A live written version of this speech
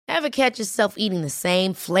Ever catch yourself eating the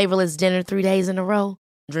same flavorless dinner 3 days in a row?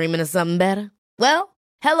 Dreaming of something better? Well,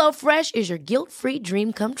 HelloFresh is your guilt-free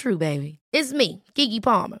dream come true, baby. It's me, Keke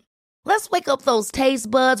Palmer. Let's wake up those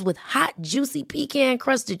taste buds with hot, juicy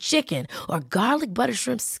pecan-crusted chicken or garlic butter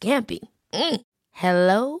shrimp scampi.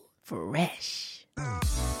 Hello Fresh.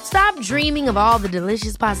 Stop dreaming of all the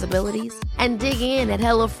delicious possibilities and dig in at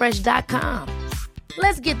HelloFresh.com.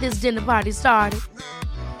 Let's get this dinner party started.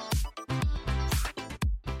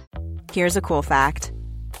 Here's a cool fact.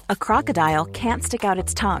 A crocodile can't stick out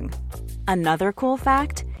its tongue. Another cool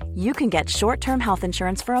fact, you can get short-term health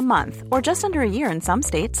insurance for a month or just under a year in some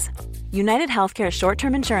states. United Healthcare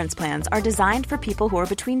short-term insurance plans are designed for people who are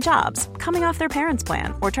between jobs, coming off their parents'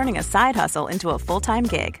 plan, or turning a side hustle into a full-time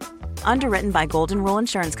gig. Underwritten by Golden Rule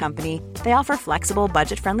Insurance Company, they offer flexible,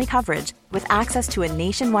 budget-friendly coverage with access to a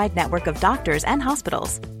nationwide network of doctors and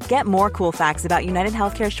hospitals. Get more cool facts about United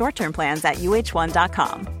Healthcare short-term plans at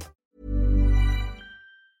uh1.com.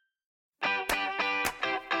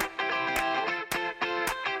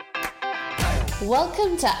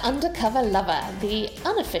 Welcome to Undercover Lover, the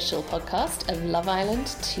unofficial podcast of Love Island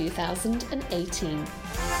 2018.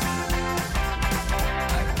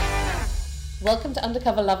 Welcome to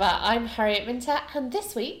Undercover Lover. I'm Harriet Minter, and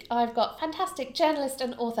this week I've got fantastic journalist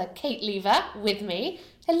and author Kate Lever with me.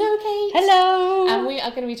 Hello, Kate. Hello. And we are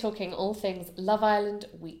going to be talking all things Love Island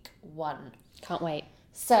Week 1. Can't wait.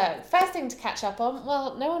 So, first thing to catch up on,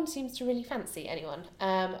 well, no one seems to really fancy anyone,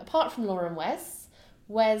 apart from Laura and Wes.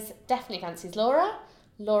 Wes definitely fancies Laura.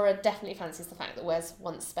 Laura definitely fancies the fact that Wes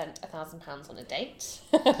once spent £1,000 on a date.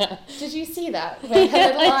 Did you see that? When her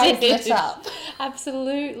little eyes lit up.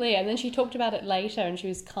 Absolutely. And then she talked about it later and she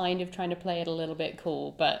was kind of trying to play it a little bit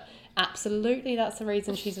cool. But absolutely, that's the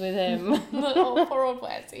reason she's with him. Oh, poor old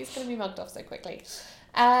Wes. He's going to be mugged off so quickly.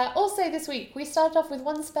 Also this week, we started off with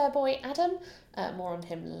one spare boy, Adam. More on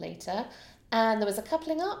him later. And there was a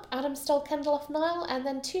coupling up. Adam stole Kendall off Niall, and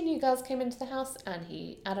then 2 new girls came into the house, and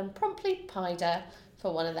Adam promptly pied her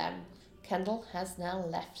for one of them. Kendall has now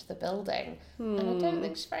left the building, and I don't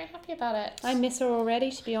think she's very happy about it. I miss her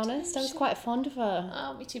already, to be honest. I was quite fond of her.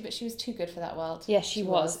 Oh, me too, but she was too good for that world. Yes, she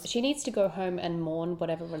was. She needs to go home and mourn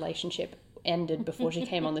whatever relationship ended before she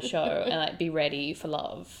came on the show and be ready for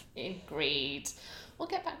love. Agreed. We'll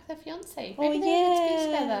get back with her fiancé. Oh, Maybe they're good to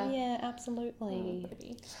be together. Yeah, absolutely.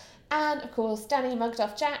 Maybe. And, of course, Danny mugged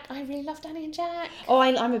off Jack. I really love Danny and Jack. Oh,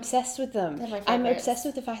 I'm obsessed with them. They're my I'm favourites. obsessed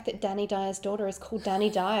with the fact that Danny Dyer's daughter is called Danny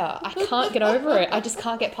Dyer. I can't get over it. I just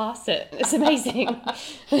can't get past it. It's amazing.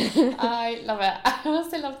 I love it. I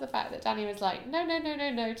also love the fact that Danny was like, no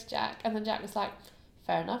to Jack. And then Jack was like,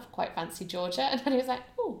 fair enough, quite fancy Georgia. And then he was like,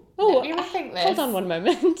 let me rethink this. Hold on one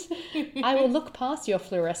moment. I will look past your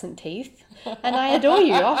fluorescent teeth and I adore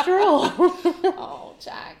you after all. Oh,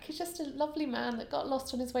 Jack, he's just a lovely man that got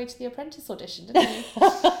lost on his way to the Apprentice audition, didn't he?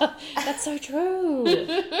 That's so true. He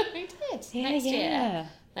did.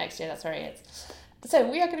 Next year, that's where he is. So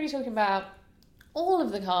we are going to be talking about all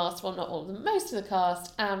of the cast, well, not all of them, most of the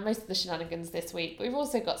cast, and most of the shenanigans this week. But we've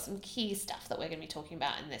also got some key stuff that we're going to be talking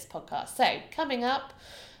about in this podcast. So, coming up,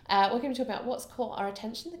 we're going to talk about what's caught our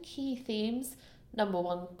attention, the key themes. Number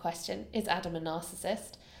one question, is Adam a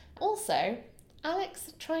narcissist? Also,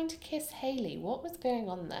 Alex trying to kiss Hayley. What was going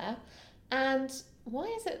on there? And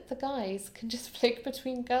why is it the guys can just flick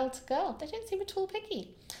between girl to girl? They don't seem at all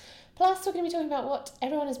picky. Plus, we're going to be talking about what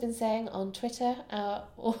everyone has been saying on Twitter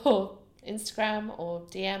or Instagram or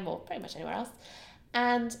DM or pretty much anywhere else,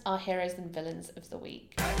 and our heroes and villains of the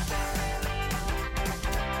week.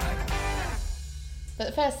 But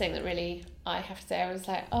the first thing that really, I have to say, I was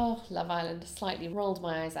like, oh, Love Island, slightly rolled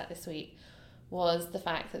my eyes at this week, was the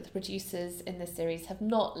fact that the producers in this series have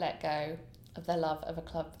not let go of their love of a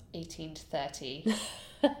Club 18 to 30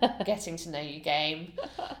 getting to know you game.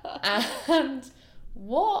 And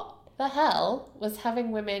what the hell was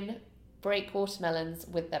having women break watermelons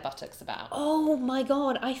with their buttocks about? Oh my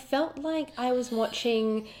god, I felt like I was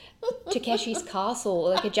watching Takeshi's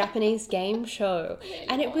Castle, like a Japanese game show.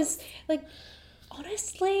 And it was like,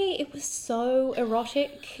 honestly, it was so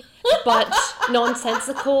erotic but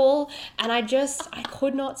nonsensical, and I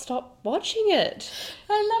could not stop watching it.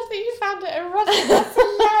 I love that you found it erotic. That's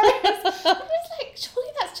hilarious. I was like,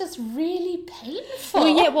 surely that's just really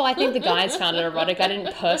painful. Well, I think the guys found it erotic. I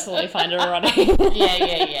didn't personally find it erotic.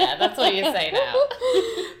 Yeah. That's what you say now.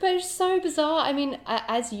 But it's so bizarre. I mean,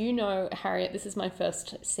 as you know, Harriet, this is my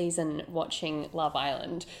first season watching Love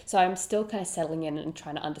Island, so I'm still kind of settling in and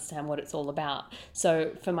trying to understand what it's all about.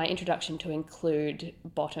 So for my introduction to include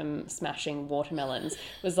bottom smashing watermelons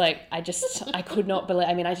was like, I could not believe,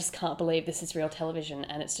 I mean, I just can't believe this is real television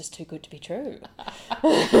and it's just too good to be true.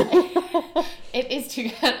 It is too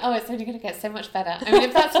good. oh, it's only going to get so much better. I mean,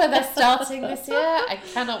 if that's where they're starting this year, I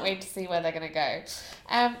cannot wait to see where they're going to go.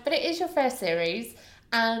 But it is your first series,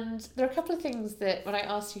 and there are a couple of things that when I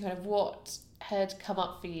asked you kind of what had come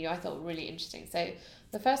up for you, I thought were really interesting. So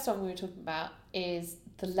the first one we were talking about is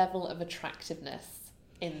the level of attractiveness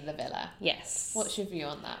in the villa. Yes. What's your view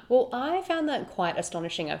on that? Well, I found that quite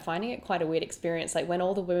astonishing. I'm finding it quite a weird experience. Like when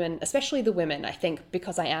all the women, especially the women, I think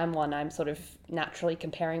because I am one, I'm sort of naturally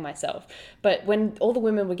comparing myself. But when all the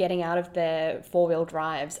women were getting out of their four-wheel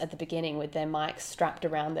drives at the beginning with their mics strapped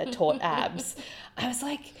around their taut abs, I was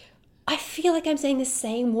like, I feel like I'm seeing the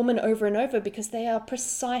same woman over and over because they are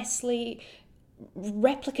precisely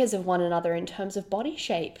replicas of one another in terms of body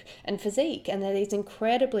shape and physique, and they're these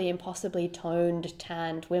incredibly impossibly toned,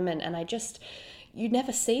 tanned women, and you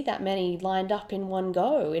never see that many lined up in one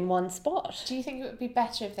go, in one spot. Do you think it would be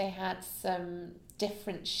better if they had some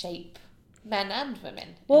different shape men and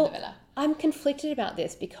women in the villa? I'm conflicted about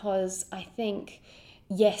this because I think,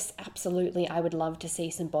 yes, absolutely, I would love to see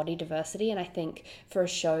some body diversity, and I think for a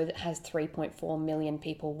show that has 3.4 million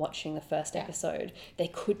people watching the first episode, they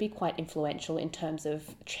could be quite influential in terms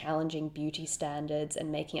of challenging beauty standards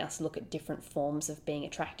and making us look at different forms of being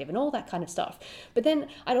attractive and all that kind of stuff. But then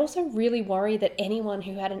I'd also really worry that anyone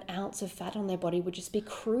who had an ounce of fat on their body would just be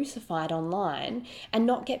crucified online and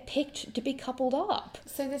not get picked to be coupled up.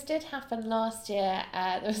 So this did happen last year.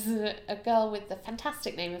 There was a girl with the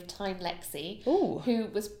fantastic name of Time Lexi, who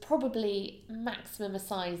was probably maximum a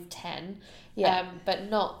size 10, but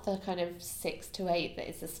not the kind of 6 to 8 that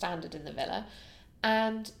is the standard in the villa,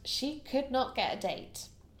 and she could not get a date.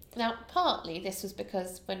 Now, partly this was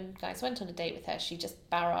because when guys went on a date with her, she just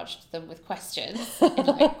barraged them with questions in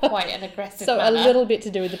like quite an aggressive manner. A little bit to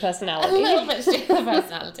do with the personality. A little bit to do with the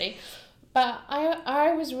personality. But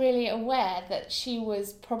I was really aware that she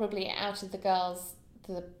was probably out of the girls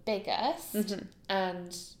the biggest,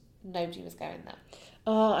 and nobody was going there.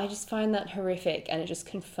 Oh, I just find that horrific, and it just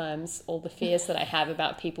confirms all the fears that I have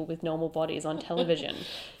about people with normal bodies on television.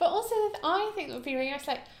 But also, I think it would be really nice,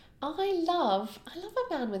 like, I love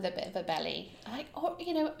a man with a bit of a belly, like, or,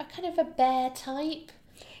 you know, a kind of a bear type.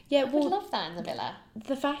 Yeah, I would love that in the villa.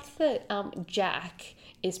 The fact that Jack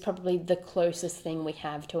is probably the closest thing we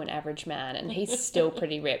have to an average man, and he's still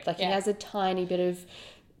pretty ripped. Like, he has a tiny bit of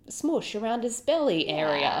smush around his belly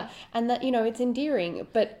area, and that, you know, it's endearing,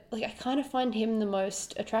 but like I kind of find him the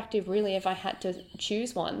most attractive really if I had to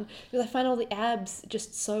choose one, because I find all the abs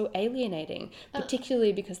just so alienating,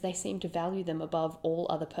 particularly because they seem to value them above all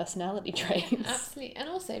other personality traits. Absolutely. And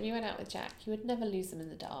also, if you went out with Jack, you would never lose them in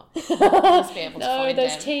the dark. You would always be able to find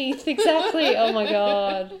those him. teeth, exactly. Oh my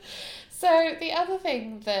god. So the other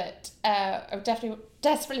thing that I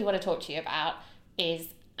desperately want to talk to you about is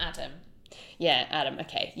Adam. Yeah, Adam,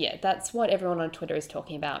 okay. Yeah, that's what everyone on Twitter is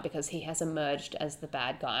talking about because he has emerged as the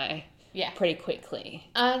bad guy pretty quickly.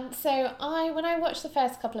 And so when I watched the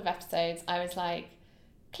first couple of episodes, I was like,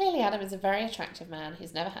 clearly Adam is a very attractive man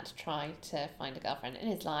who's never had to try to find a girlfriend in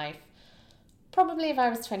his life. Probably if I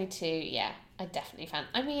was 22, I'd definitely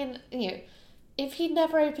I mean, you know, if he'd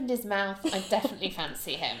never opened his mouth, I'd definitely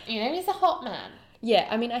fancy him. You know, he's a hot man. Yeah,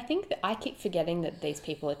 I mean, I think that I keep forgetting that these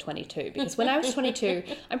people are 22 because when I was 22,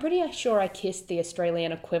 I'm pretty sure I kissed the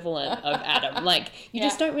Australian equivalent of Adam. Like, you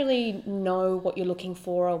just don't really know what you're looking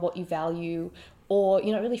for or what you value, or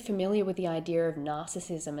you're not really familiar with the idea of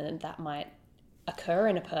narcissism and that might occur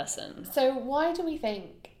in a person. So why do we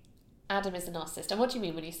think Adam is a narcissist? And what do you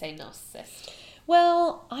mean when you say narcissist?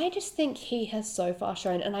 Well, I just think he has so far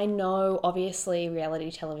shown, and I know obviously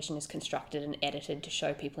reality television is constructed and edited to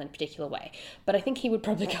show people in a particular way, but I think he would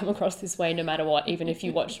probably come across this way no matter what, even if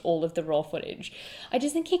you watched all of the raw footage. I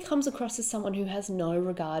just think he comes across as someone who has no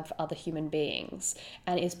regard for other human beings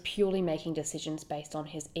and is purely making decisions based on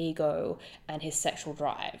his ego and his sexual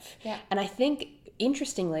drive. Yeah. And I think,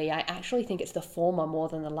 interestingly, I actually think it's the former more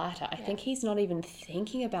than the latter. I think he's not even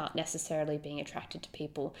thinking about necessarily being attracted to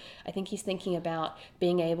people. I think he's thinking about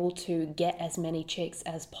being able to get as many chicks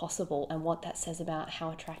as possible and what that says about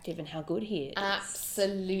how attractive and how good he is.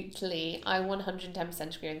 Absolutely. I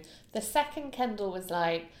 110% agree with you. The second Kendall was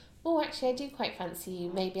like, oh, actually, I do quite fancy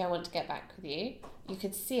you. Maybe I want to get back with you. You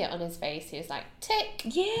could see it on his face. He was like, tick.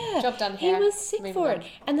 Yeah. Job done here. He was sick Moving for on. it.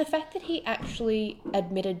 And the fact that he actually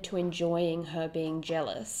admitted to enjoying her being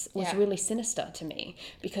jealous was really sinister to me,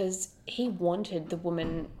 because he wanted the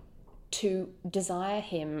woman to desire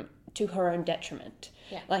him to her own detriment.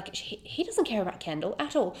 Yeah. Like, he doesn't care about Kendall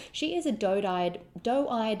at all. She is a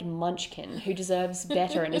doe-eyed munchkin who deserves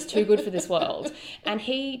better and is too good for this world. And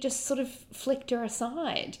he just sort of flicked her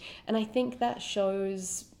aside. And I think that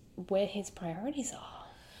shows where his priorities are.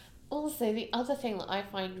 Also, the other thing that I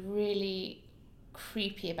find really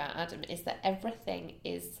creepy about Adam is that everything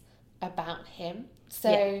is about him.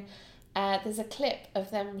 So there's a clip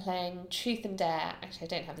of them playing Truth and Dare. Actually, I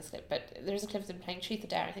don't have this clip, but there is a clip of them playing Truth or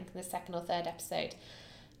Dare, I think in the 2nd or 3rd episode.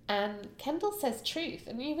 And Kendall says truth.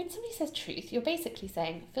 And when somebody says truth, you're basically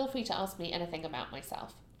saying, feel free to ask me anything about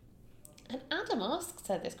myself. And Adam asks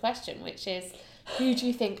her this question, which is, who do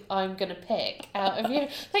you think I'm going to pick out of you?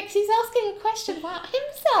 Like, he's asking a question about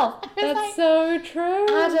himself. That's so true.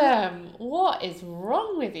 Adam, what is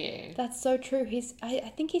wrong with you? That's so true.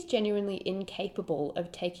 I think he's genuinely incapable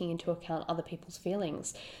of taking into account other people's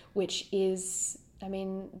feelings, which is, I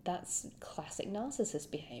mean, that's classic narcissist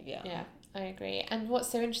behaviour. Yeah, I agree. And what's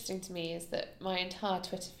so interesting to me is that my entire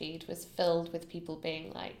Twitter feed was filled with people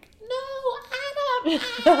being like, no,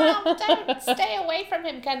 Adam, don't stay away from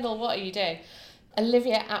him, Kendall, what are you doing?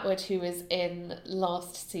 Olivia Atwood, who was in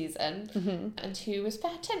last season and who was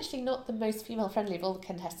potentially not the most female-friendly of all the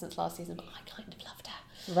contestants last season, but I kind of loved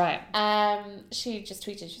her. Right. She just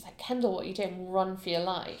tweeted, she was like, Kendall, what are you doing? Run for your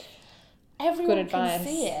life. Everyone can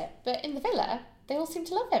see it, but in the villa, they all seem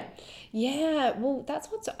to love him. Yeah, well, that's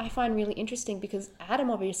what I find really interesting, because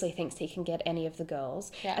Adam obviously thinks he can get any of the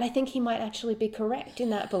girls. Yeah. And I think he might actually be correct in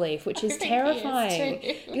that belief, which is terrifying.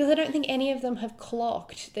 Because I don't think any of them have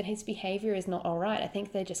clocked that his behaviour is not all right. I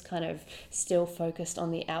think they're just kind of still focused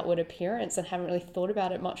on the outward appearance and haven't really thought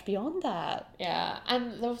about it much beyond that. Yeah,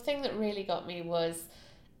 and the thing that really got me was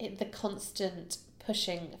the constant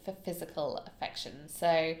pushing for physical affection.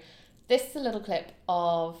 So this is a little clip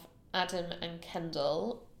of Adam and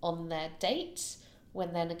Kendall on their date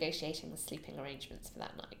when they're negotiating the sleeping arrangements for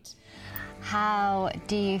that night. How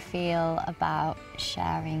do you feel about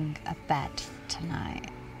sharing a bed tonight?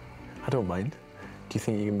 I don't mind. Do you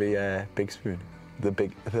think you can be a big spoon?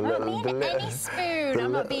 Any spoon.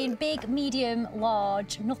 I'm not being big, medium,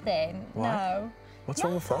 large, nothing. Why? No. What's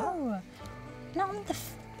wrong with that? Not on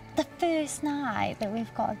the first night that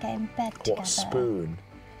we've got to get in bed together. What spoon?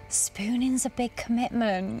 Spooning's a big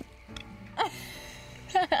commitment.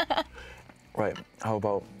 Right, how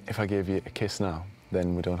about if I gave you a kiss now,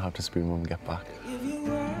 then we don't have to spoon when we get back.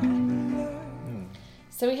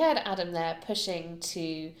 So we heard Adam there pushing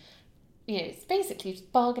to, it's basically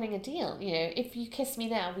bargaining a deal. If you kiss me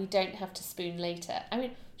now, we don't have to spoon later. I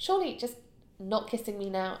mean, surely just not kissing me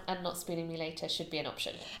now and not spooning me later should be an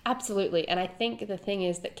option. Absolutely. And I think the thing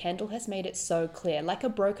is that Kendall has made it so clear, like a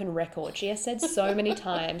broken record. She has said so many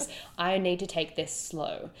times, I need to take this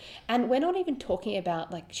slow. And we're not even talking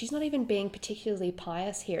about, she's not even being particularly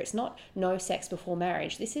pious here. It's not no sex before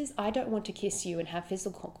marriage. This is, I don't want to kiss you and have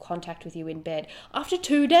physical contact with you in bed after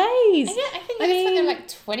 2 days. I think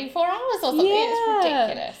it's 24 hours or something. Yeah. It's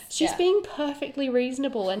ridiculous. She's being perfectly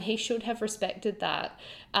reasonable, and he should have respected that.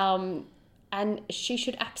 And she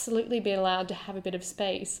should absolutely be allowed to have a bit of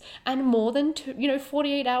space and more than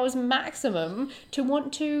 48 hours maximum to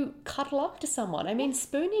want to cuddle up to someone. I mean,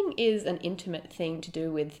 spooning is an intimate thing to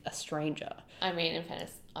do with a stranger. I mean, in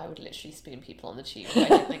fairness, I would literally spoon people on the tube. I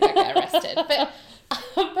don't think I'd get arrested. But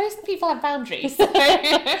most people have boundaries. So.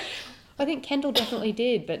 I think Kendall definitely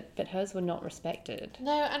did, but hers were not respected.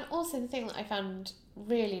 No, and also the thing that I found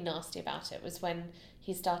really nasty about it was when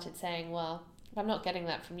he started saying, well, if I'm not getting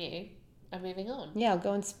that from you, I'm moving on. Yeah, I'll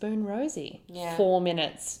go and spoon Rosie. Yeah. 4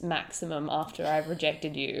 minutes maximum after I've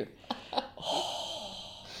rejected you. I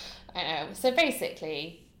know. So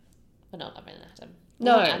basically, we're not loving Adam.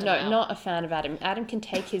 Not a fan of Adam. Adam can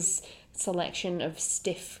take his selection of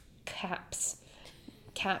stiff caps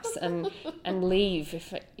and leave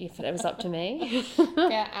if it was up to me.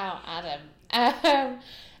 Get out, Adam.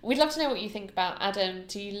 We'd love to know what you think about Adam.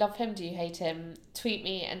 Do you love him? Do you hate him? Tweet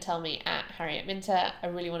me and tell me at Harriet Minter. I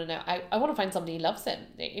really want to know. I want to find somebody who loves him.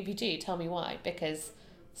 If you do, tell me why, because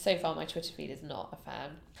so far my Twitter feed is not a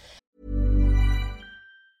fan.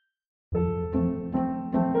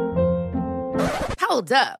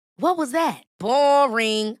 Hold up. What was that?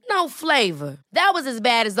 Boring. No flavor. That was as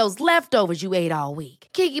bad as those leftovers you ate all week.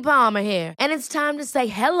 Keke Palmer here. And it's time to say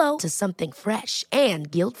hello to something fresh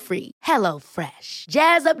and guilt-free. Hello Fresh.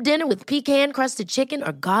 Jazz up dinner with pecan-crusted chicken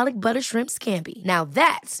or garlic butter shrimp scampi. Now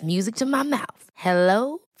that's music to my mouth.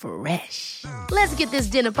 Hello Fresh. Let's get this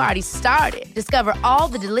dinner party started. Discover all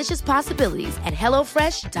the delicious possibilities at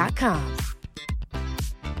HelloFresh.com.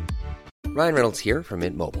 Ryan Reynolds here from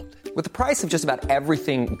Mint Mobile. With the price of just about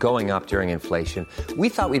everything going up during inflation, we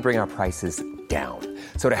thought we'd bring our prices down.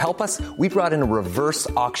 So to help us, we brought in a reverse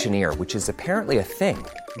auctioneer, which is apparently a thing.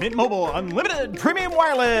 Mint Mobile Unlimited Premium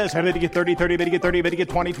Wireless. How to get 30, 30, bit to get 30, bit to get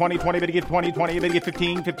 20, 20, 20, bit to get 20, 20, bit to get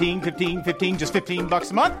 15, 15, 15, 15, just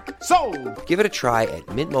 $15 a month? Sold! Give it a try at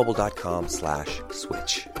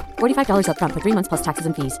mintmobile.com/switch. $45 up front for 3 months plus taxes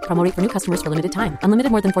and fees. Promo rate for new customers for limited time.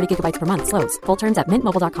 Unlimited more than 40 gigabytes per month. Slows full terms at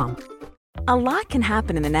mintmobile.com. A lot can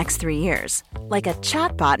happen in the next 3 years. Like a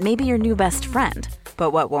chatbot may be your new best friend.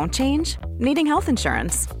 But what won't change? Needing health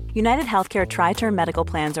insurance. United Healthcare Tri-Term Medical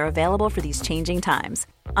Plans are available for these changing times.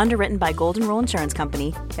 Underwritten by Golden Rule Insurance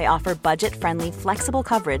Company, they offer budget-friendly, flexible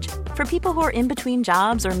coverage for people who are in between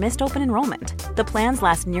jobs or missed open enrollment. The plans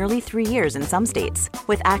last nearly 3 years in some states,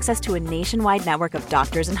 with access to a nationwide network of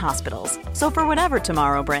doctors and hospitals. So for whatever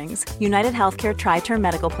tomorrow brings, United Healthcare Tri-Term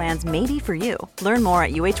Medical Plans may be for you. Learn more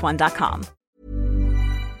at uh1.com.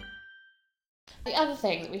 The other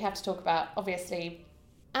thing that we have to talk about, obviously,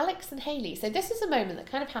 Alex and Hayley. So this is a moment that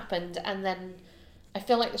kind of happened, and then I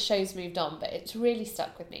feel like the show's moved on, but it's really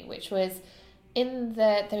stuck with me, which was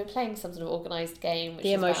they were playing some sort of organised game. Which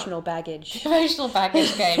the emotional baggage. The emotional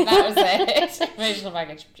baggage game, that was it. Emotional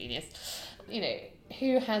baggage, genius. You know,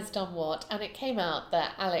 who has done what, and it came out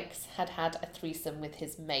that Alex had a threesome with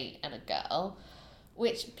his mate and a girl,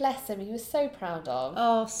 which, bless him, he was so proud of.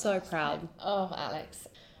 Oh, so proud. Oh, Alex.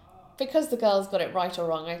 Because the girls got it right or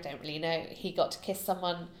wrong, I don't really know. He got to kiss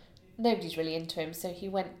someone. Nobody's really into him, so he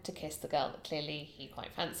went to kiss the girl that clearly he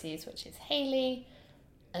quite fancies, which is Hayley,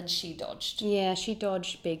 and she dodged. Yeah, she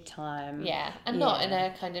dodged big time. Yeah, and not in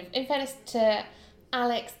a kind of... In fairness to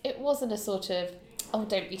Alex, it wasn't a sort of, oh,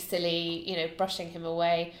 don't be silly, you know, brushing him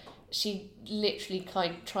away. She literally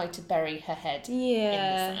tried to bury her head in the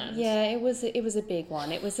sand. Yeah, it was a big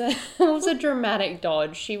one. It was a dramatic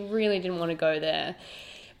dodge. She really didn't want to go there.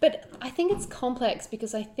 But I think it's complex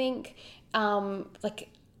because I think, I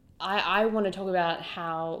want to talk about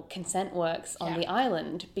how consent works on the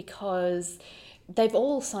island, because they've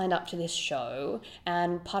all signed up to this show,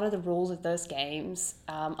 and part of the rules of those games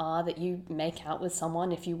are that you make out with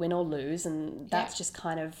someone if you win or lose, and that's just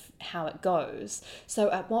kind of how it goes.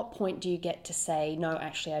 So at what point do you get to say, no,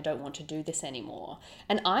 actually, I don't want to do this anymore?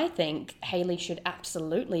 And I think Hayley should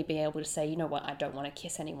absolutely be able to say, you know what, I don't want to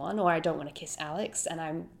kiss anyone, or I don't want to kiss Alex, and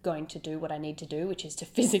I'm going to do what I need to do, which is to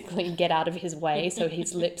physically get out of his way so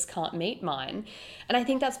his lips can't meet mine. And I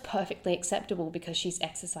think that's perfectly acceptable because she's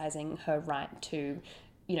exercising her right to,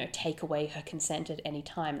 you know, take away her consent at any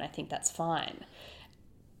time, and I think that's fine.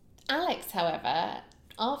 Alex, however,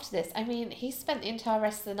 after this, I mean, he spent the entire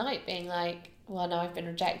rest of the night being like, well, no, I've been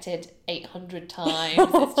rejected 800 times.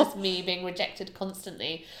 It's just me being rejected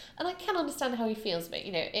constantly. And I can understand how he feels, but,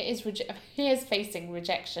 you know, he is facing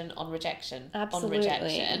rejection on rejection on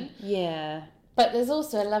rejection. Yeah. But there's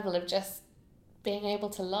also a level of just being able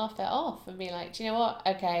to laugh it off and be like, do you know what?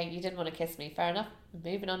 Okay, you didn't want to kiss me. Fair enough.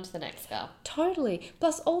 Moving on to the next girl. Totally.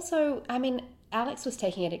 Plus also, I mean, Alex was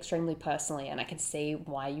taking it extremely personally, and I can see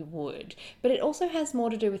why you would. But it also has more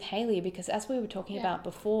to do with Hayley, because as we were talking about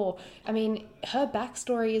before, I mean, her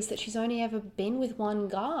backstory is that she's only ever been with one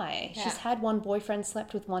guy. Yeah. She's had one boyfriend,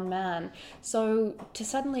 slept with one man. So to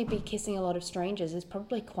suddenly be kissing a lot of strangers is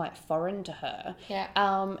probably quite foreign to her. Yeah.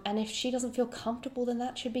 And if she doesn't feel comfortable, then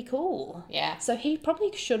that should be cool. Yeah. So he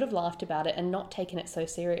probably should have laughed about it and not taken it so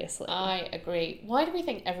seriously. I agree. Why do we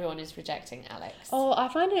think everyone is rejecting Alex? Oh, I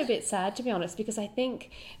find it a bit sad, to be honest, because I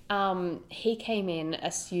think he came in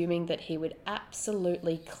assuming that he would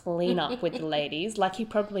absolutely clean up with the ladies, like he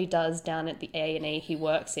probably does down at the A&E he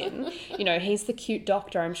works in. You know, he's the cute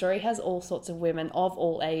doctor. I'm sure he has all sorts of women of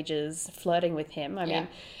all ages flirting with him. I mean,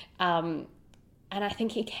 and I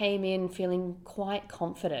think he came in feeling quite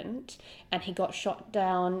confident, and he got shot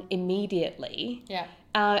down immediately. Yeah.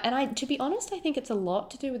 And to be honest, I think it's a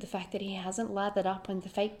lot to do with the fact that he hasn't lathered up on the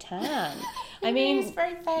fake tan. I mean, he's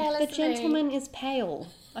very pale, the gentleman is pale,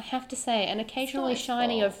 I have to say, and occasionally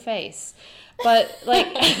shiny of face. But like,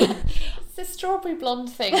 it's a strawberry blonde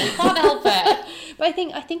thing. We can't help it. But I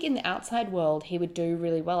think in the outside world he would do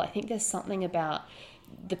really well. I think there's something about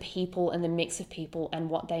the people and the mix of people and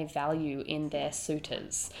what they value in their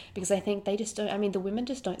suitors, because I think they just don't, I mean, the women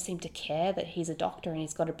just don't seem to care that he's a doctor and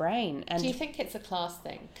he's got a brain. And do you think it's a class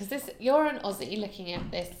thing? Because you're an Aussie looking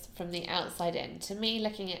at this from the outside in. To me,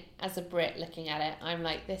 looking at as a Brit looking at it, I'm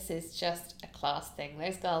like, this is just a class thing.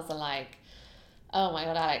 Those girls are like, oh my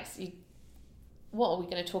god, Alex, what are we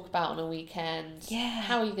going to talk about on a weekend? Yeah.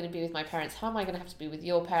 How are you going to be with my parents? How am I going to have to be with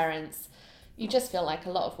your parents? you just feel like a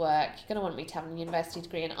lot of work. You're going to want me to have a university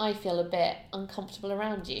degree, and I feel a bit uncomfortable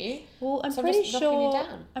around you. Well, I'm so pretty I'm just knocking you sure.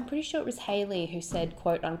 down. I'm pretty sure it was Hayley who said,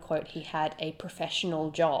 "quote unquote," he had a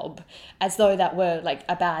professional job, as though that were like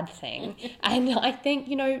a bad thing. And I think,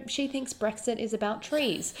 you know, she thinks Brexit is about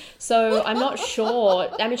trees. So I'm not sure.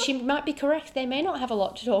 I mean, she might be correct. They may not have a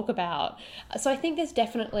lot to talk about. So I think there's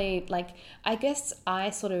definitely, like, I guess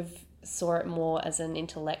I sort of saw it more as an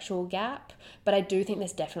intellectual gap, but I do think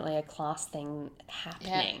there's definitely a class thing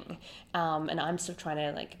happening. And I'm still trying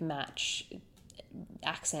to like match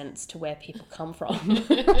accents to where people come from.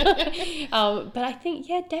 But I think,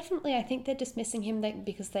 yeah, definitely, I think they're dismissing him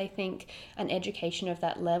because they think an education of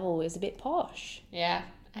that level is a bit posh. Yeah,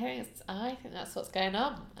 I think that's what's going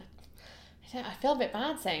on. I feel a bit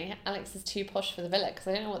bad saying Alex is too posh for the villa, because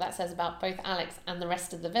I don't know what that says about both Alex and the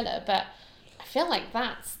rest of the villa, but I feel like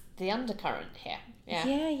that's the undercurrent here.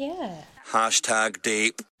 Yeah. Hashtag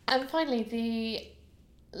deep. And finally,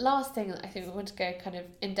 the last thing that I think we want to go kind of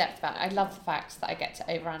in depth about, I love the fact that I get to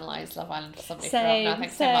overanalyze Love Island for somebody Same, for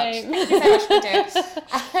Thanks so much. Thank you so much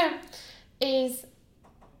for doing it. Is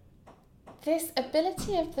this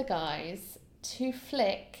ability of the guys to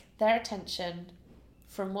flick their attention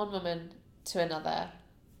from one woman to another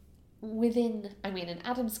within, I mean, in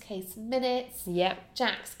Adam's case, minutes. Yep.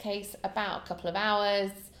 Jack's case, about a couple of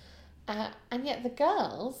hours. And yet the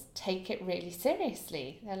girls take it really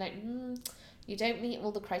seriously. They're like, you don't meet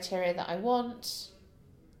all the criteria that I want.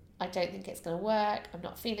 I don't think it's going to work. I'm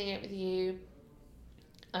not feeling it with you.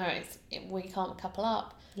 All right, we can't couple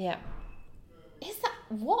up. Yeah.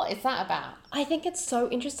 What is that about? I think it's so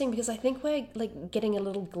interesting because I think we're like getting a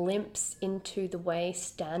little glimpse into the way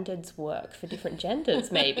standards work for different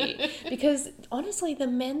genders, maybe. Because honestly, the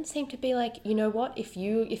men seem to be like, you know what, if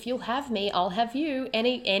you'll have me, I'll have you.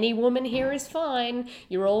 Any woman here is fine.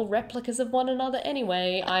 You're all replicas of one another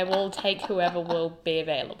anyway. I will take whoever will be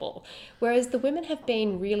available. Whereas the women have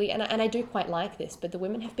been really, and I do quite like this, but the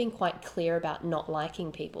women have been quite clear about not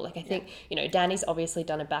liking people. Like I think, you know, Danny's obviously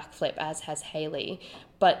done a backflip, as has Hayley.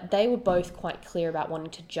 But they were both quite clear about wanting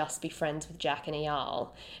to just be friends with Jack and Eyal,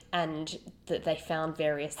 and that they found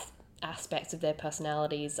various aspects of their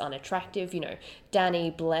personalities unattractive. You know, Danny,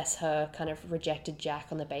 bless her, kind of rejected Jack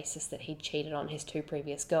on the basis that he'd cheated on his 2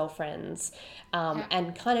 previous girlfriends,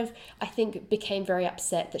 and kind of, I think, became very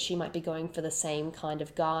upset that she might be going for the same kind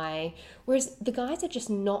of guy, whereas the guys are just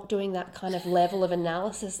not doing that kind of level of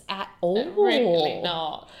analysis at all. Really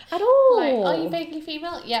not. At all. Like, are you vaguely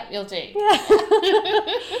female? Yep, you'll do.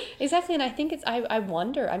 Yeah. Exactly, and I think it's, I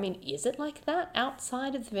wonder, I mean, is it like that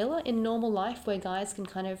outside of the villa in normal life where guys can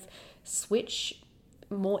kind of switch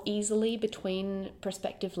more easily between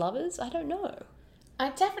prospective lovers? I don't know. I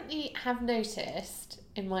definitely have noticed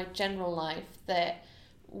in my general life that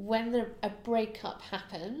when a breakup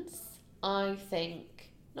happens, I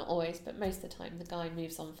think, not always, but most of the time, the guy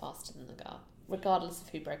moves on faster than the girl, regardless of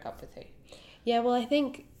who broke up with who. Yeah, well, I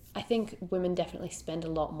think women definitely spend a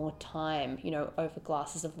lot more time, you know, over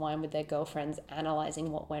glasses of wine with their girlfriends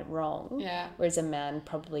analysing what went wrong. Yeah. Whereas a man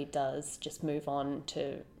probably does just move on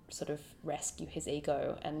to sort of rescue his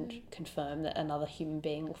ego and confirm that another human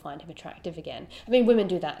being will find him attractive again. I mean, women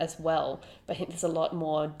do that as well, but I think there's a lot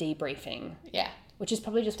more debriefing. Yeah. Which is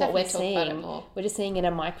probably just Definitely what we're seeing. We're just seeing in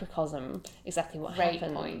a microcosm exactly what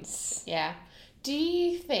happens. Points. Yeah. Do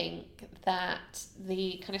you think that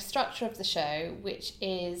the kind of structure of the show, which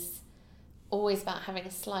is always about having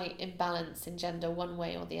a slight imbalance in gender one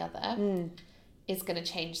way or the other, is going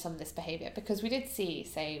to change some of this behaviour? Because we did see,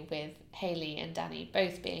 say, with Hayley and Danny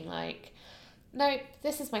both being like, no,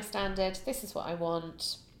 this is my standard, this is what I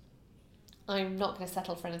want, I'm not going to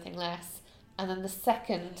settle for anything less. And then the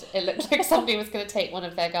second it looked like somebody was going to take one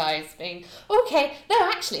of their guys, being, okay, no,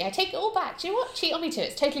 actually, I take it all back. Do you know what? Cheat on me too.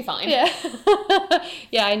 It's totally fine. Yeah.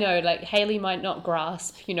 Yeah, I know. Like, Hayley might not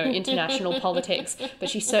grasp, you know, international politics, but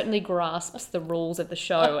she certainly grasps the rules of the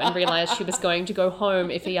show and realised she was going to go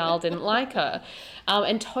home if Eyal didn't like her.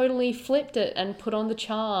 And totally flipped it and put on the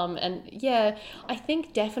charm. And yeah, I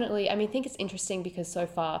think definitely, I mean, I think it's interesting because so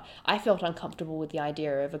far I felt uncomfortable with the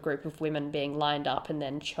idea of a group of women being lined up and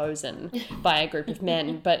then chosen by a group of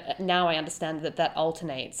men. But now I understand that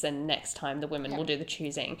alternates, and next time the women will do the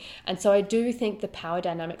choosing. And so I do think the power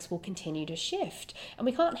dynamics will continue to shift. And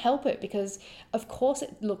we can't help it because, of course,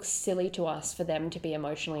 it looks silly to us for them to be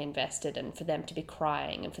emotionally invested and for them to be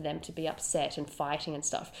crying and for them to be upset and fighting and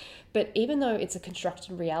stuff. But even though it's a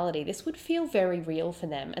constructed reality, this would feel very real for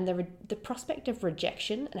them. And the prospect of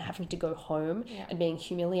rejection and having to go home and being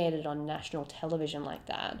humiliated on national television like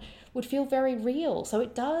that would feel very real. So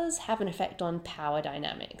it does have an effect reflect on power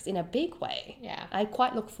dynamics in a big way. Yeah. I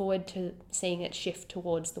quite look forward to seeing it shift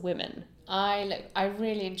towards the women. I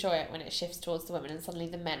really enjoy it when it shifts towards the women and suddenly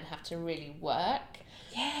the men have to really work.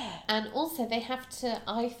 Yeah. And also they have to,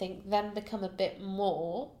 I think, then become a bit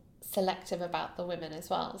more selective about the women as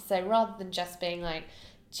well. So rather than just being like,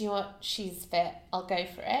 do you know what, she's fit, I'll go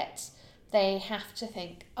for it, they have to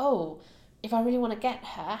think, oh, if I really want to get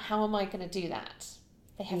her, how am I going to do that?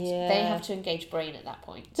 They have to engage brain at that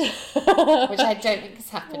point, which I don't think has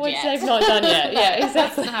happened yet. Which they've not done yet. Yeah,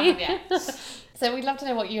 exactly. Hasn't happened yet. So we'd love to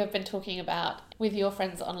know what you have been talking about with your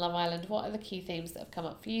friends on Love Island. What are the key themes that have come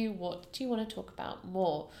up for you? What do you want to talk about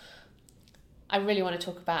more? I really want to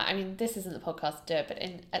talk about, I mean, this isn't the podcast to do it, but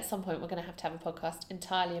at some point we're going to have a podcast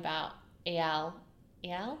entirely about Eyal.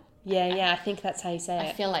 Eyal? Yeah, I think that's how you say it.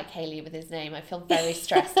 I feel like Hayley with his name. I feel very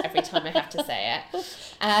stressed every time I have to say it.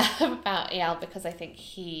 About Eyal, because I think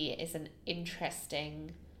he is an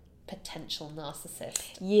interesting potential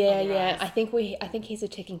narcissist. Yeah. I think he's a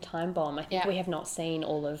ticking time bomb. I think we have not seen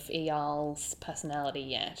all of Eyal's personality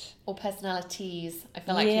yet. Or personalities. I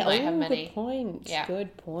feel like he might have many. Good point. Yeah.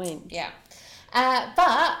 Good point. Yeah.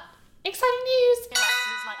 But exciting news.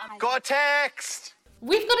 Got a text.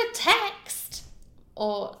 We've got a text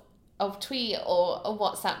or a tweet or a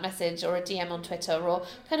WhatsApp message or a DM on Twitter or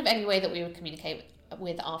kind of any way that we would communicate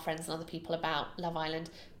with our friends and other people about Love Island.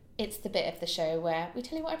 It's the bit of the show where we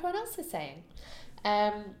tell you what everyone else is saying.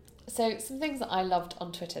 So some things that I loved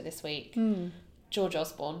on Twitter this week. George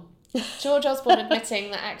Osborne. George Osborne admitting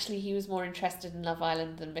that actually he was more interested in Love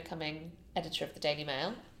Island than becoming editor of the Daily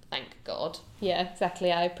Mail. Thank God. Yeah,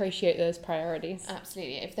 exactly. I appreciate those priorities.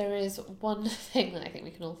 Absolutely. If there is one thing that I think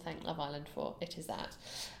we can all thank Love Island for, it is that.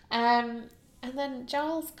 And then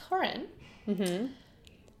Giles Corrin,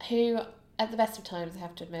 who, at the best of times, I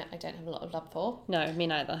have to admit, I don't have a lot of love for. No, me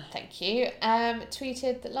neither. Thank you.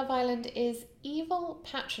 Tweeted that Love Island is evil,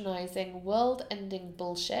 patronising, world-ending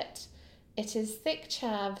bullshit. It is thick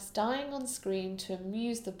chavs dying on screen to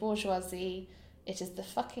amuse the bourgeoisie. It is the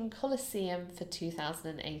fucking Colosseum for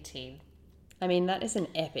 2018. I mean, that is an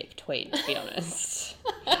epic tweet, to be honest.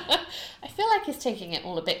 I feel like he's taking it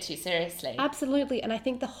all a bit too seriously. Absolutely, and I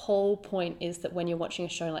think the whole point is that when you're watching a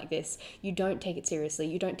show like this, you don't take it seriously,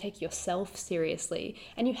 you don't take yourself seriously,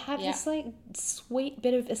 and you have this, like, sweet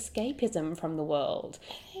bit of escapism from the world.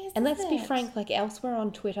 And let's be frank, like, elsewhere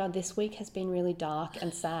on Twitter, this week has been really dark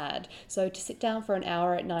and sad. So to sit down for an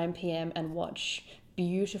hour at 9 p.m. and watch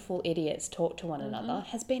beautiful idiots talk to one another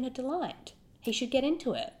has been a delight. He should get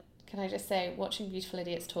into it. Can I just say, watching beautiful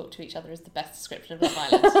idiots talk to each other is the best description of Love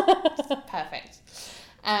Island. Perfect.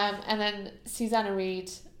 And then Susanna Reid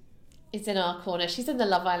is in our corner. She's in the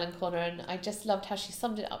Love Island corner, and I just loved how she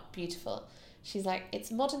summed it up beautiful. She's like,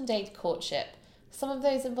 it's modern day courtship. Some of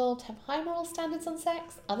those involved have high moral standards on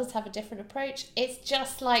sex. Others have a different approach. It's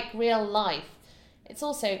just like real life. It's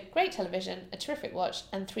also great television, a terrific watch,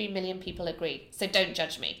 and 3 million people agree. So don't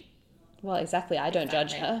judge me. Well, exactly. I don't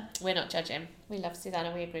judge her. We're not judging. We love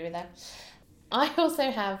Susanna. We agree with her. I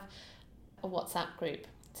also have a WhatsApp group.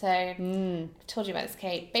 So I told you about this,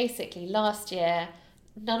 Kate. Basically, last year,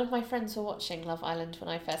 none of my friends were watching Love Island when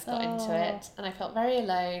I first got into it. And I felt very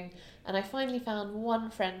alone. And I finally found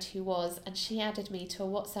one friend who was, and she added me to a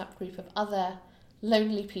WhatsApp group of other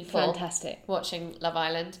lonely people watching Love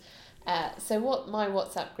Island. So what my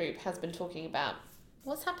WhatsApp group has been talking about,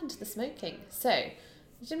 what's happened to the smoking? So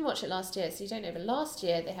you didn't watch it last year, so you don't know, but last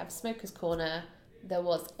year they have Smokers Corner. There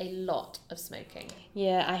was a lot of smoking.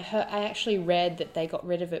 Yeah, I actually read that they got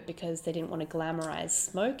rid of it because they didn't want to glamorize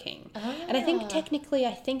smoking. And I think technically,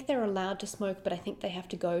 they're allowed to smoke, but I think they have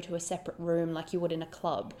to go to a separate room like you would in a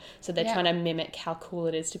club. So they're trying to mimic how cool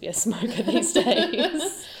it is to be a smoker these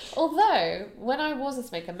days. Although, when I was a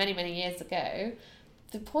smoker many, many years ago,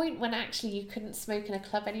 the point when actually you couldn't smoke in a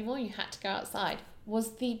club anymore, you had to go outside,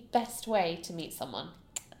 was the best way to meet someone.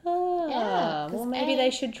 Well, maybe they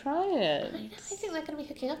should try it. I think they're going to be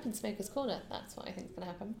hooking up in Smokers Corner. That's what I think is going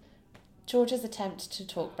to happen. George's attempt to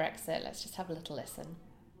talk Brexit. Let's just have a little listen.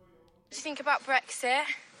 What do you think about Brexit?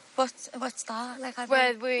 What's that? Like,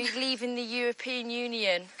 Where we're leaving the European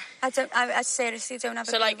Union. I seriously don't have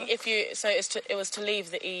a clue. So, like, it was to leave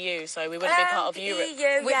the EU, so we wouldn't be part of Europe.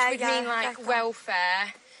 EU, which would mean, like,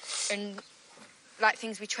 welfare and, like,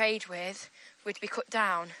 things we trade with would be cut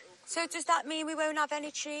down. So does that mean we won't have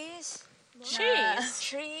any trees? Trees?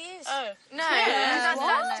 Trees? Oh. No,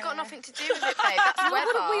 that's got nothing to do with it, babe. That's weather.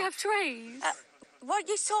 Wouldn't we have trees? What are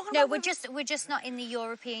you talking about? No, we're just not in the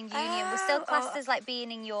European Union. We're still classed as like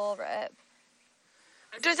being in Europe.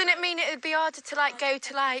 Doesn't it mean it'd be harder to, like, go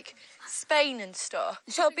to, like, Spain and stuff?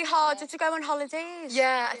 So it'll be harder to go on holidays?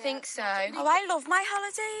 Yeah, I think so. Oh, I love my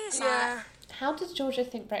holidays. Yeah. How does Georgia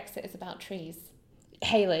think Brexit is about trees?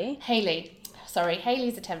 Hayley. Sorry,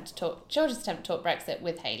 Hayley's attempt to talk... Georgia's attempt to talk Brexit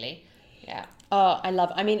with Hayley. Yeah. Oh,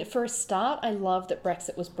 I mean, for a start, I love that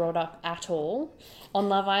Brexit was brought up at all on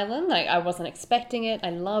Love Island. Like, I wasn't expecting it. I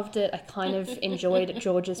loved it. I kind of enjoyed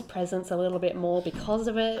Georgia's presence a little bit more because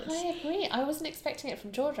of it. I agree. I wasn't expecting it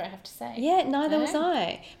from Georgia, I have to say. Yeah, neither was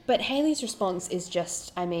I. But Hayley's response is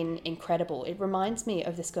just, I mean, incredible. It reminds me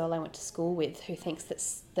of this girl I went to school with who thinks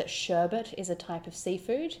that sherbet is a type of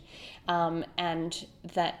seafood, and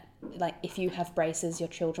that, like, if you have braces, your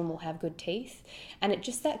children will have good teeth. And it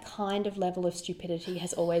just, that kind of level of stupidity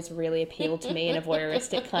has always really appealed to me in a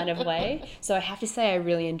voyeuristic kind of way. So I have to say I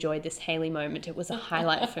really enjoyed this Hayley moment. It was a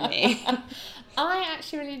highlight for me. I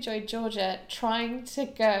actually really enjoyed Georgia trying to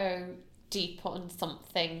go deep on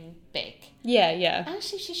something big. Yeah.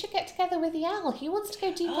 Actually, she should get together with Yael. He wants to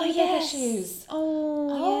go deep on the big issues.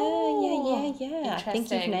 Oh, yeah. I think you've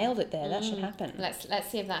Interesting. nailed it there. That should happen.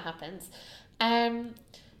 Let's see if that happens.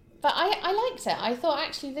 But I liked it. I thought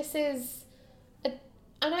actually this is...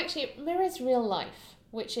 and actually it mirrors real life,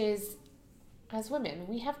 which is, as women,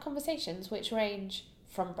 we have conversations which range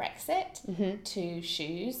from Brexit to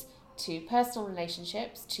shoes, to personal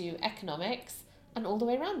relationships, to economics, and all the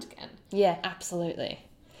way around again. Yeah, absolutely.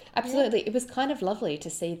 Absolutely. It was kind of lovely to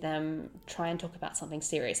see them try and talk about something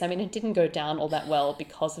serious. I mean, it didn't go down all that well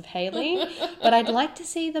because of Hayley, but I'd like to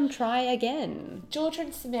see them try again. Georgia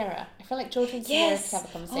and Samira. I feel like Georgia and Samira should have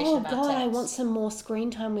a conversation about it. Oh, God, I want some more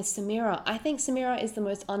screen time with Samira. I think Samira is the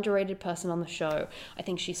most underrated person on the show. I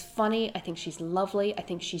think she's funny. I think she's lovely. I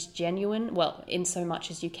think she's genuine. Well, in so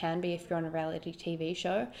much as you can be if you're on a reality TV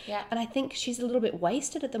show. Yeah. And I think she's a little bit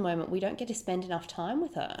wasted at the moment. We don't get to spend enough time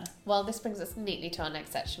with her. Well, this brings us neatly to our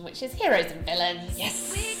next section, which is heroes and villains.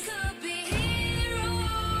 Yes.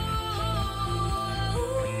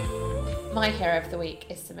 My hero of the week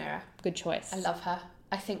is Samira. Good choice. I love her.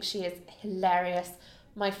 I think she is hilarious.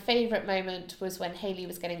 My favourite moment was when Hayley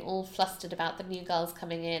was getting all flustered about the new girls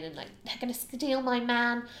coming in and like, they're going to steal my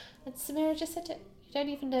man. And Samira just said, you don't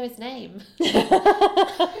even know his name. She's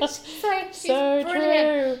so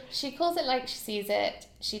brilliant. true. She calls it like she sees it.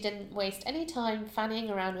 She didn't waste any time fannying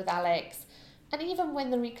around with Alex. And even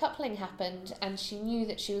when the recoupling happened and she knew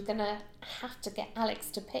that she was going to have to get Alex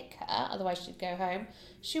to pick her, otherwise she'd go home,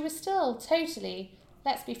 she was still totally,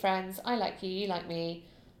 let's be friends, I like you, you like me.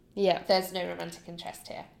 Yeah. There's no romantic interest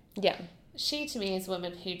here. Yeah. She, to me, is a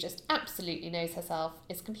woman who just absolutely knows herself,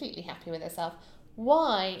 is completely happy with herself.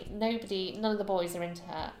 Why none of the boys are into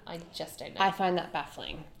her, I just don't know. I find that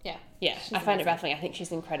baffling. Yeah. Yeah, I find it baffling. I think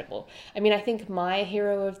she's incredible. I mean, I think my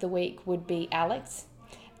hero of the week would be Alex.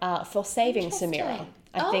 For saving Samira.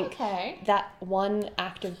 I think that one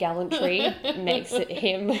act of gallantry makes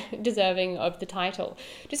him deserving of the title.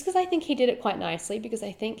 Just because I think he did it quite nicely, because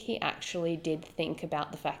I think he actually did think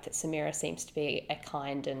about the fact that Samira seems to be a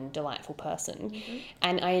kind and delightful person. Mm-hmm.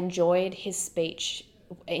 And I enjoyed his speech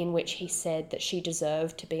in which he said that she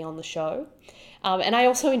deserved to be on the show. And I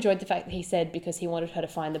also enjoyed the fact that he said, because he wanted her to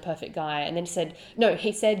find the perfect guy, and then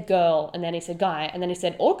he said girl, and then he said guy, and then he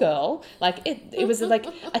said or girl. Like it was like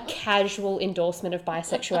a casual endorsement of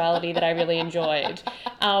bisexuality that I really enjoyed.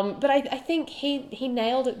 But I think he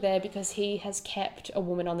nailed it there, because he has kept a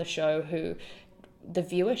woman on the show who the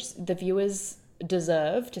viewers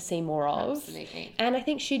deserve to see more of. Absolutely. And I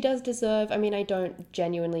think she does deserve, I mean, I don't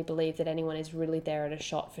genuinely believe that anyone is really there at a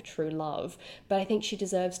shot for true love, but I think she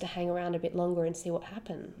deserves to hang around a bit longer and see what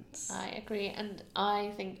happens. I agree, and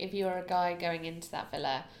I think if you're a guy going into that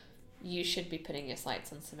villa, you should be putting your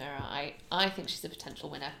sights on Samira. I think she's a potential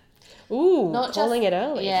winner. Ooh, not calling just, it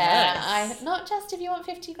early. Yeah, yes. Not just if you want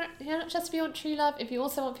 50 grand, not just if you want true love, if you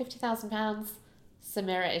also want £50,000,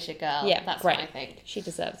 Samira is your girl. Yeah, that's great. what I think. She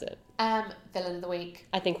deserves it. Villain of the week.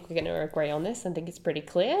 I think we're going to agree on this. I think it's pretty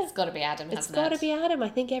clear. It's got to be Adam, hasn't it? It's got to be Adam. I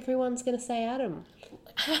think everyone's going to say Adam.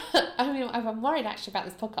 I mean, I'm worried actually about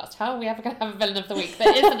this podcast. How are we ever going to have a villain of the week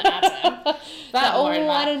that isn't Adam?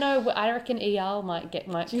 I don't know. I reckon EL might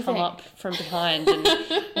come up from behind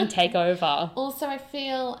and take over. Also, I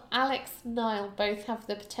feel Alex and Niall both have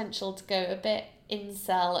the potential to go a bit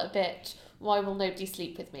incel, a bit, why will nobody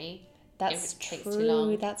sleep with me? That's takes too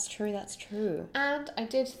long. That's true. And I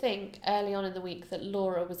did think early on in the week that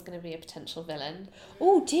Laura was going to be a potential villain.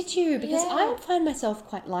 Oh, did you? Because I find myself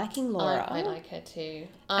quite liking Laura. I quite like her too.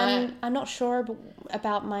 I'm not sure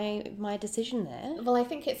about my decision there. Well, I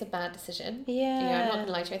think it's a bad decision. Yeah. I'm not going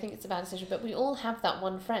to lie to you. I think it's a bad decision. But we all have that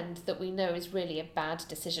one friend that we know is really a bad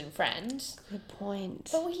decision friend. Good point.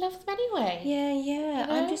 But we love them anyway. Yeah. You know?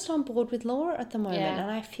 I'm just on board with Laura at the moment, Yeah.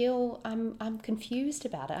 and I feel I'm confused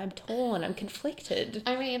about it. I'm torn. I'm conflicted.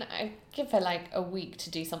 I mean, I give her like a week to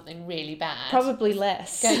do something really bad. Probably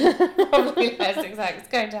less. Probably less, exactly. It's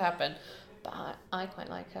going to happen. But I quite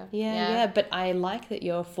like her. Yeah, but I like that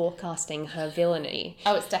you're forecasting her villainy.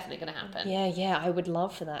 Oh, it's definitely going to happen. Yeah, I would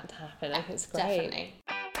love for that to happen. I think it's great. Definitely.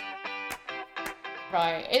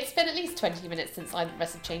 Right, it's been at least 20 minutes since either of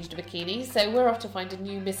us have changed a bikini, so we're off to find a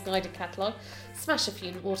new misguided catalogue, smash a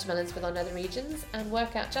few watermelons with our nether regions, and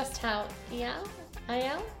work out just how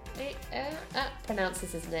Ayal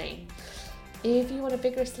pronounces his name. If you want to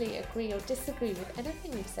vigorously agree or disagree with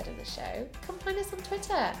anything we've said in the show, come find us on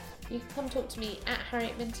Twitter. You can come talk to me at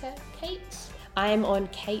Harriet Minter. Kate? I'm on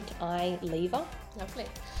Kate I. Lever. Lovely.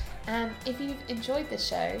 And if you've enjoyed this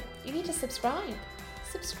show, you need to subscribe.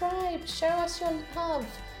 Subscribe, show us your love.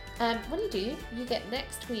 When you do, you get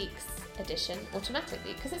next week's edition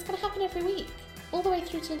automatically, because it's going to happen every week, all the way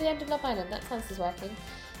through to the end of Love Island. That's how this is working.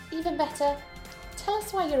 Even better, tell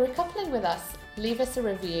us why you're recoupling with us. Leave us a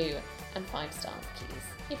review and 5 stars, please,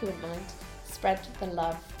 if you wouldn't mind. Spread the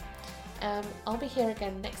love. I'll be here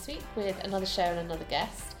again next week with another show and another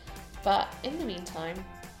guest. But in the meantime,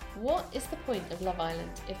 what is the point of Love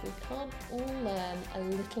Island if we can't all learn a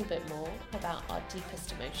little bit more about our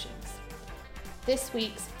deepest emotions? This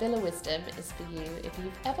week's Villa Wisdom is for you if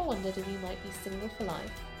you've ever wondered if you might be single for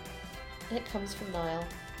life. And it comes from Niall,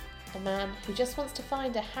 a man who just wants to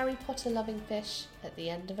find a Harry Potter loving fish at the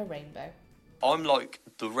end of a rainbow. I'm like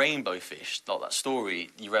the rainbow fish, like that story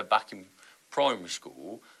you read back in primary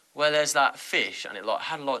school, where there's that fish and it like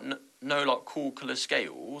had like no like cool colour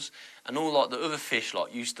scales, and all like the other fish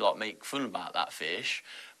like used to like make fun about that fish,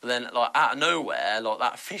 but then like out of nowhere like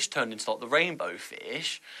that fish turned into like the rainbow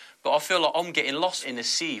fish. But I feel like I'm getting lost in the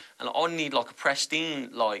sea, and I need like a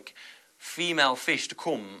pristine like female fish to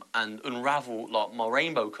come and unravel like my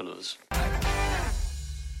rainbow colours.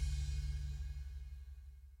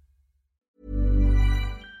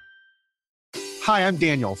 Hi, I'm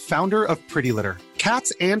Daniel, founder of Pretty Litter.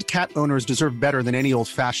 Cats and cat owners deserve better than any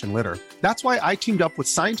old-fashioned litter. That's why I teamed up with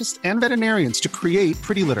scientists and veterinarians to create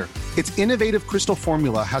Pretty Litter. Its innovative crystal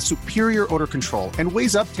formula has superior odor control and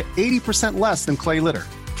weighs up to 80% less than clay litter.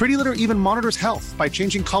 Pretty Litter even monitors health by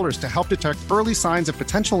changing colors to help detect early signs of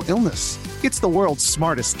potential illness. It's the world's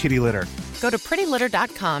smartest kitty litter. Go to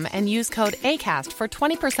prettylitter.com and use code ACAST for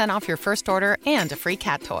 20% off your first order and a free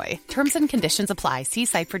cat toy. Terms and conditions apply. See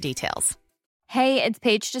site for details. Hey, it's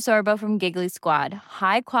Paige DeSorbo from Giggly Squad.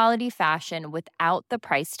 High quality fashion without the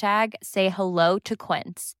price tag. Say hello to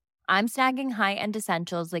Quince. I'm snagging high-end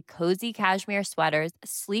essentials like cozy cashmere sweaters,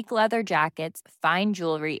 sleek leather jackets, fine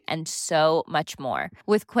jewelry, and so much more.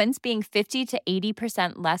 With Quince being 50 to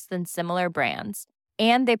 80% less than similar brands.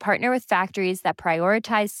 And they partner with factories that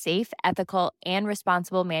prioritize safe, ethical, and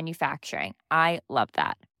responsible manufacturing. I love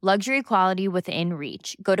that. Luxury quality within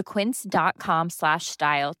reach. Go to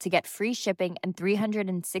quince.com/style to get free shipping and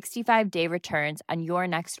 365-day returns on your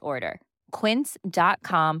next order.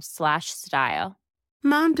 Quince.com/style.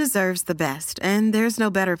 Mom deserves the best, and there's no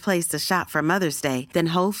better place to shop for Mother's Day than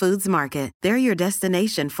Whole Foods Market. They're your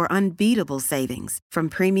destination for unbeatable savings, from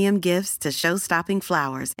premium gifts to show-stopping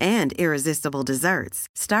flowers and irresistible desserts.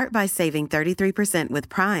 Start by saving 33% with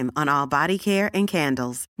Prime on all body care and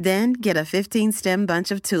candles. Then get a 15-stem bunch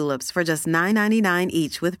of tulips for just $9.99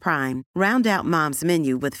 each with Prime. Round out Mom's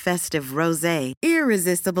menu with festive rosé,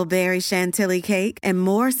 irresistible berry chantilly cake, and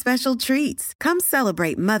more special treats. Come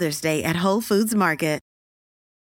celebrate Mother's Day at Whole Foods Market.